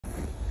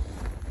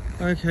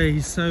Okay,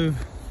 so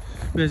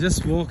we're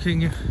just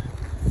walking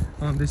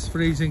on this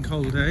freezing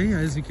cold day.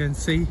 As you can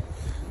see,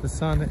 the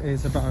sun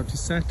is about to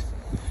set,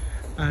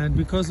 and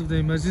because of the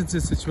emergency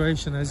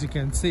situation, as you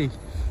can see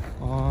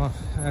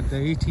at the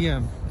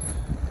ATM,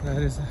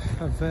 there is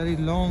a very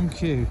long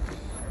queue.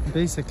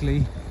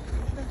 Basically,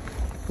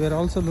 we're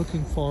also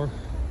looking for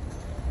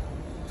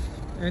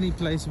any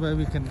place where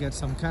we can get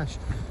some cash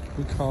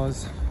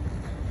because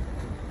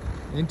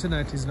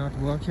internet is not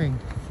working,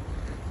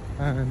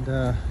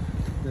 and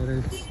there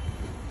is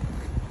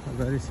a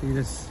very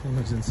serious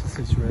emergency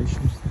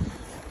situation.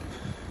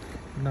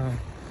 Now,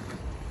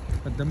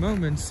 at the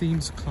moment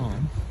seems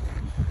calm,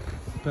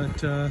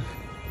 but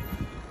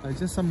I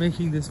just am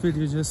making this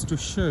video just to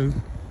show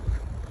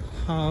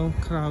how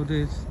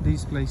crowded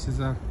these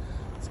places are.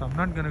 So I'm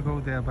not gonna go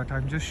there, but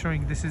I'm just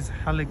showing this is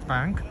Halik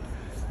Bank,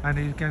 and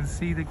you can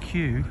see the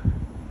queue,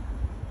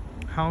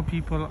 how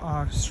people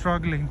are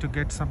struggling to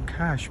get some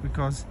cash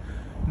because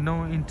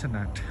no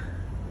internet.